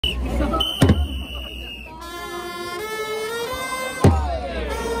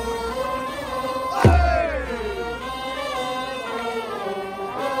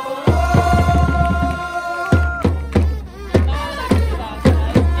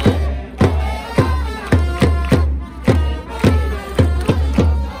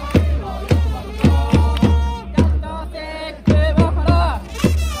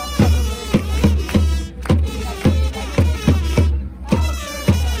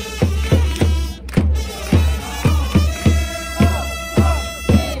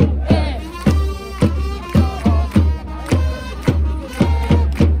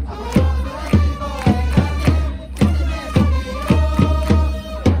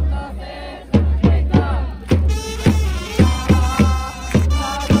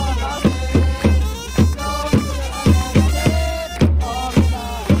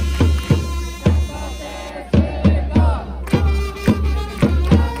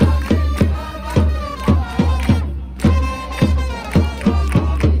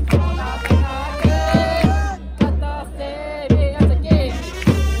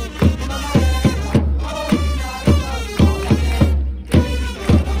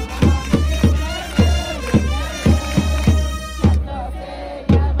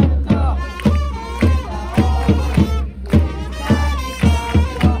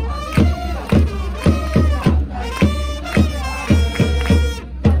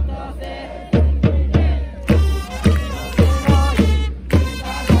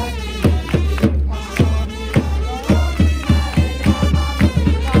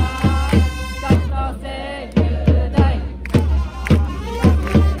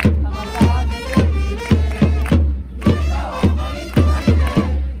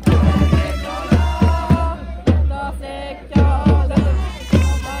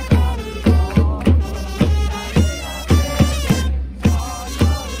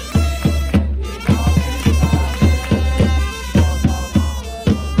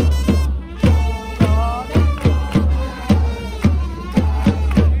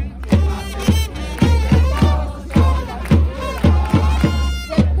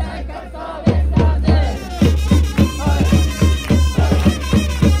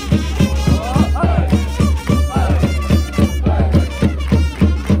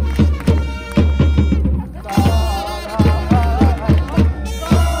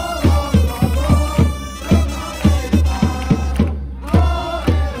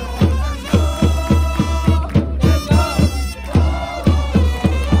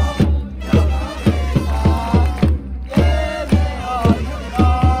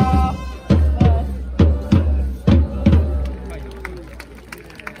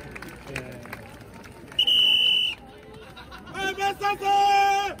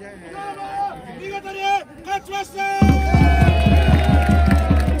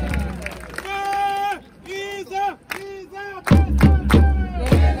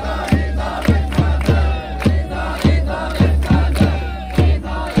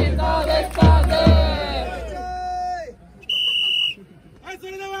はい、そ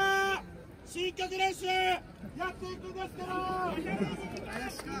れでは新曲練習やっていくんですけど、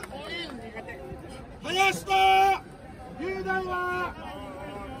林と雄大は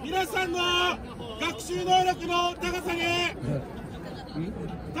皆さんの学習能力の高さに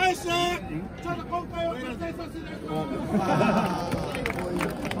対してちょっと今回を挑戦させていただきます。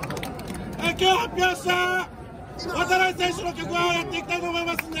今日発表した度会選手の曲をやっていきたいと思い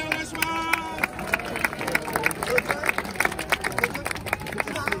ますのでお願いします。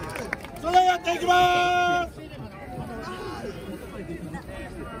それではやっていきます。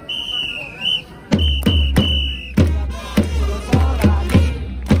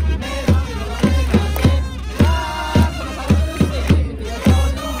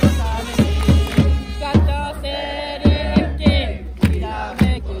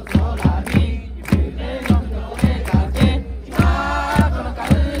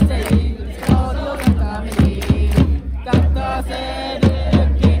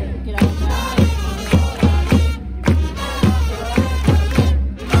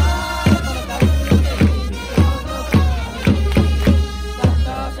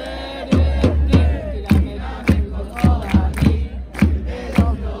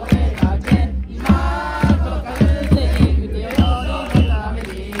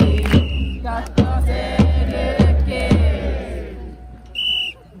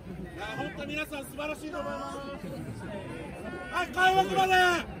皆さん素晴らしいと思います。はい、開幕まで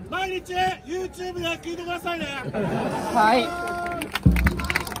毎日 YouTube で聞いてくださいね。はい。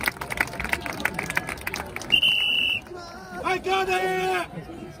はい、今日で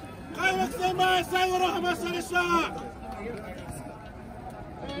開幕戦前最後の浜下でした。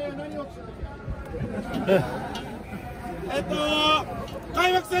何を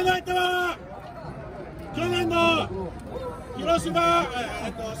開幕戦の相手は去年の広島、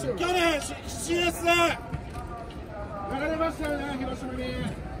去年 CS で流れましたよね、広島に。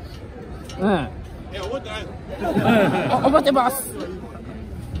覚えてないの？覚えてます。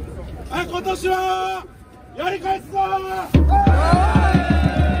はい、今年はやり返すぞ。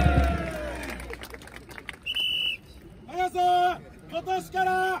皆さん、今年か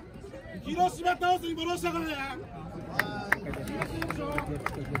ら広島倒すに戻したからね。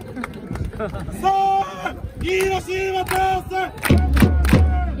さあ、広島倒す。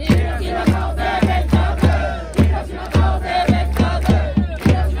広島倒せベスターズ。広島倒せベスターズ。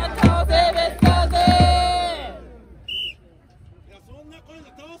広島倒せベスターズ。いや、そんな声で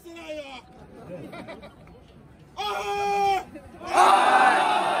倒せないよ。おーい。お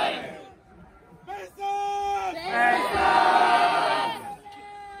ーい。ベスターズ。ベスターズ。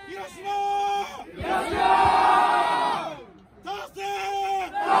広島。広島。倒せ。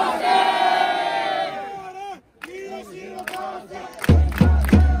倒せ。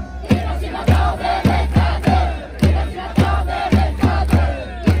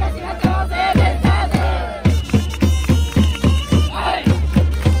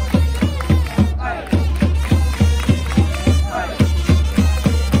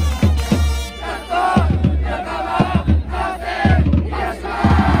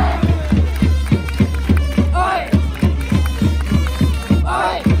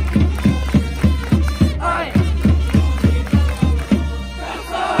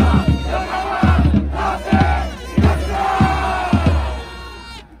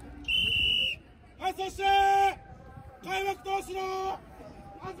そして開幕投手の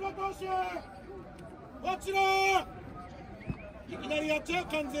東投手、もちろんいきなりやっちゃう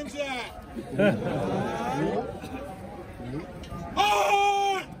完全試合。お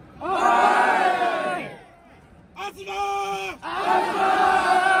ーいおーい東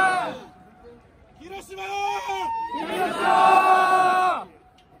広島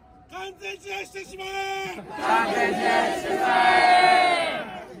完全試合してしまえ。完全試合してしまえ。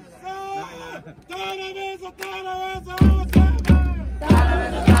頼むぞ頼むぞ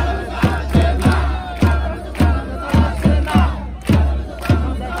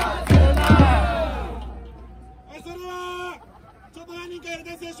それはちょっと何人かやりた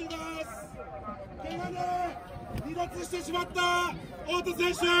い選手います。怪我で離脱してしまった太田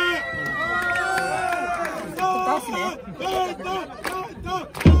選手。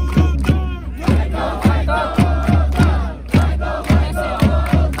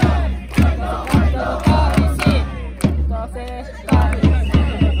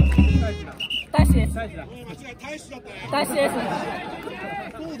大使だったね。大使です。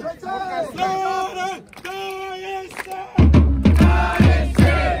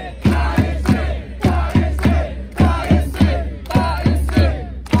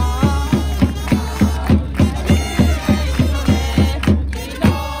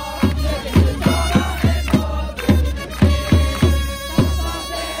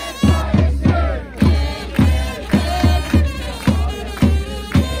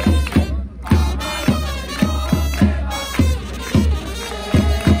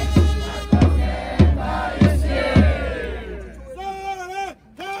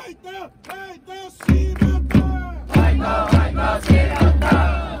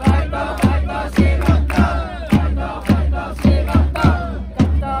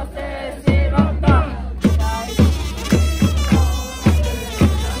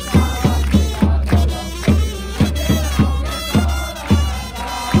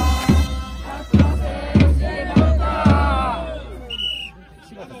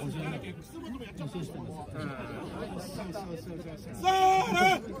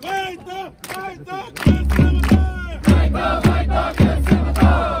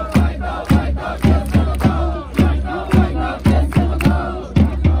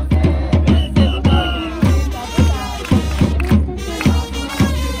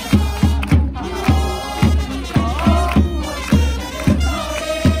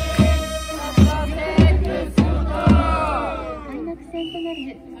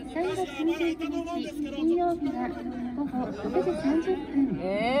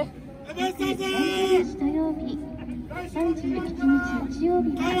土曜日、31日日曜日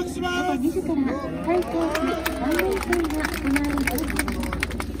は午後2時から開校期3連戦が行われます。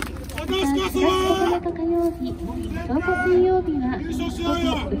また4月9日火曜日、10日水曜日は午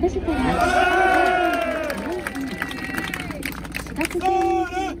後6時から4月12日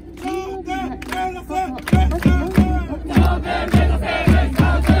金曜日は午後5時45分。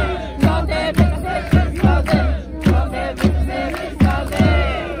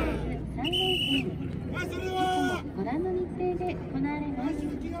ご覧の日程で行われます。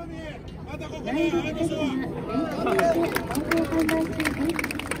来月テストは電気にて好評販売中です。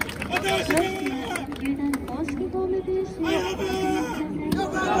詳しくは球団公式ホームページをご覧くだ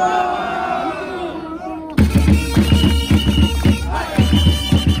さい。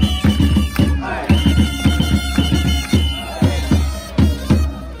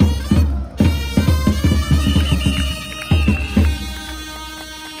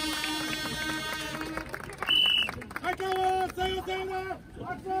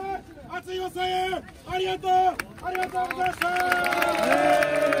熱いご声援ありがとうございました。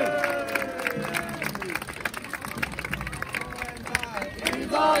いい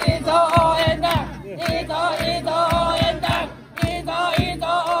ぞ応援団、いいぞ応援団、いいぞ応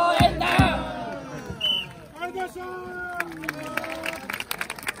援団。ありがとうございました。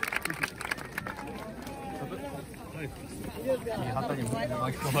旗に巻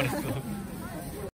き込まれそう。